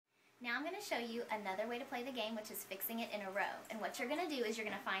Now I'm going to show you another way to play the game, which is fixing it in a row. And what you're going to do is you're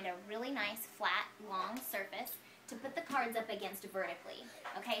going to find a really nice, flat, long surface to put the cards up against vertically.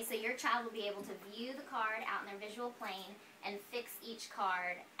 Okay, so your child will be able to view the card out in their visual plane and fix each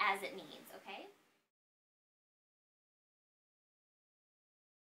card as it needs, okay?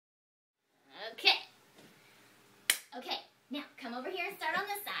 Okay, now come over here and start on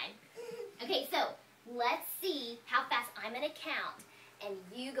this side. Okay, so let's see how fast I'm going to count. And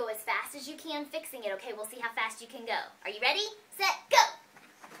you go as fast as you can fixing it, okay? We'll see how fast you can go. Are you ready? Set, go!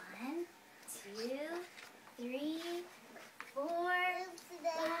 1, 2, 3, 4,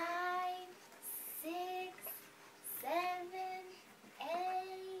 5,